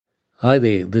Hi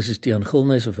there, this is Tiaan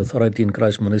Gilnes of Authority in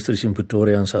Christ Ministries in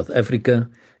Pretoria in South Africa.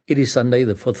 It is Sunday,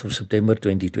 the 4th of September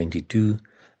 2022,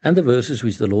 and the verses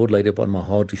which the Lord laid upon my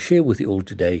heart to share with you all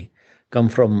today come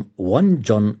from 1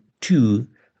 John 2,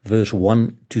 verse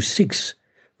 1 to 6,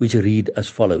 which read as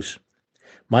follows.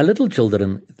 My little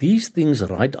children, these things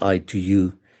write I to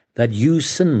you, that you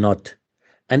sin not.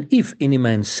 And if any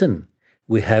man sin,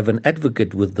 we have an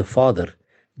advocate with the Father,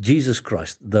 Jesus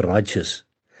Christ, the righteous.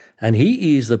 And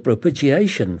he is the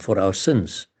propitiation for our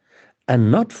sins,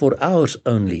 and not for ours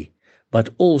only, but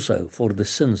also for the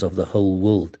sins of the whole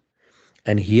world.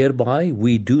 And hereby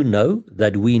we do know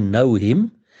that we know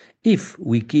him, if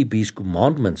we keep his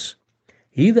commandments.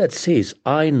 He that says,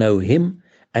 I know him,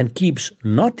 and keeps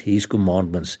not his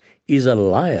commandments, is a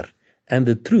liar, and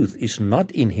the truth is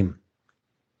not in him.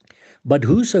 But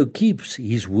whoso keeps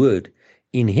his word,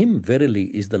 in him verily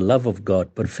is the love of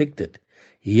God perfected.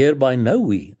 Hereby know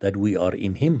we that we are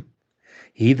in him.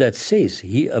 He that says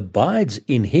he abides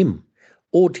in him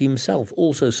ought himself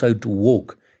also so to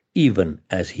walk, even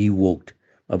as he walked.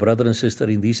 My brother and sister,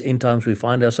 in these end times we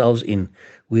find ourselves in,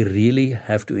 we really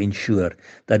have to ensure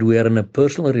that we are in a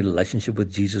personal relationship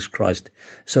with Jesus Christ,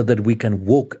 so that we can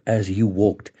walk as he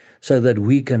walked, so that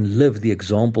we can live the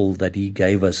example that he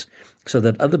gave us, so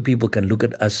that other people can look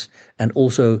at us and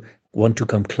also want to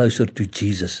come closer to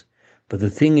Jesus. But the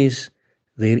thing is,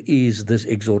 there is this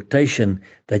exhortation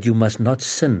that you must not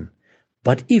sin.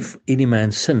 But if any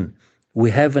man sin,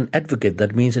 we have an advocate,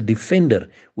 that means a defender,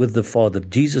 with the Father,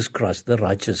 Jesus Christ, the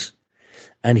righteous.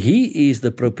 And he is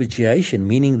the propitiation,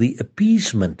 meaning the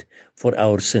appeasement for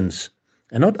our sins.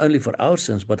 And not only for our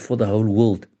sins, but for the whole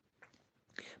world.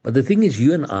 But the thing is,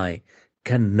 you and I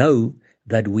can know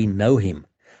that we know him.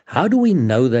 How do we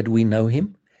know that we know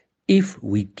him? If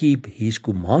we keep his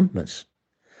commandments.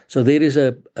 So there is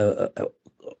a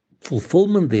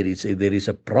fulfillment there is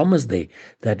a promise there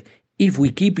that if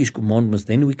we keep his commandments,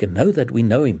 then we can know that we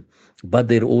know him. But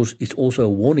there is also a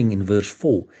warning in verse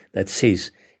 4 that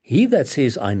says, he that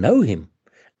says, I know him,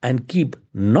 and keep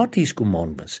not his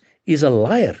commandments, is a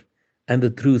liar, and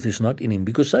the truth is not in him.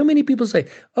 Because so many people say,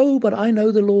 oh, but I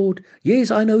know the Lord.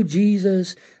 Yes, I know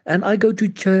Jesus, and I go to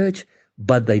church,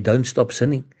 but they don't stop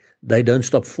sinning. They don't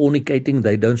stop fornicating.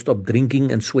 They don't stop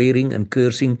drinking and swearing and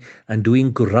cursing and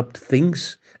doing corrupt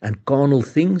things and carnal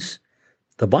things.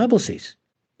 The Bible says,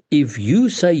 if you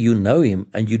say you know him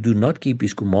and you do not keep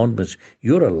his commandments,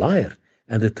 you're a liar,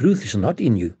 and the truth is not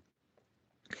in you.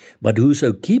 But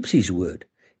whoso keeps his word,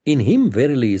 in him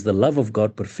verily is the love of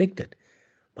God perfected.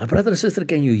 My brother and sister,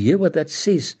 can you hear what that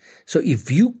says? So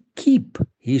if you keep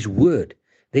his word,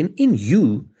 then in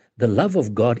you the love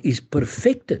of God is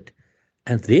perfected.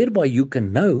 And thereby you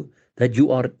can know that you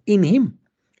are in him.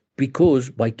 Because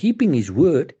by keeping his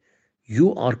word,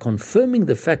 you are confirming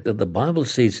the fact that the Bible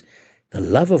says the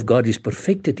love of God is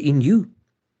perfected in you.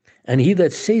 And he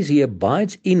that says he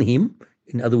abides in him,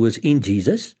 in other words, in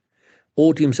Jesus,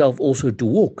 ought himself also to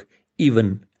walk,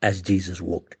 even as Jesus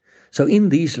walked. So in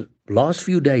these last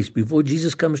few days, before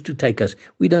Jesus comes to take us,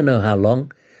 we don't know how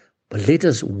long, but let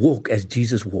us walk as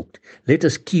Jesus walked. Let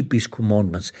us keep his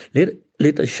commandments.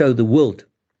 Let us show the world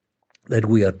that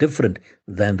we are different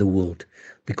than the world,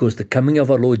 because the coming of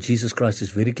our Lord Jesus Christ is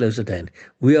very close at hand.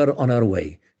 We are on our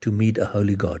way to meet a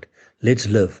holy God. Let's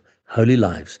live holy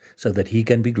lives so that he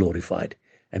can be glorified.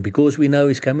 And because we know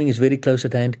his coming is very close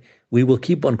at hand, we will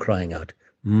keep on crying out,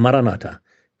 Maranatha,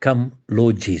 come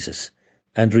Lord Jesus.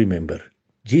 And remember,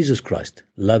 Jesus Christ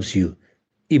loves you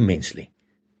immensely.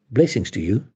 Blessings to you.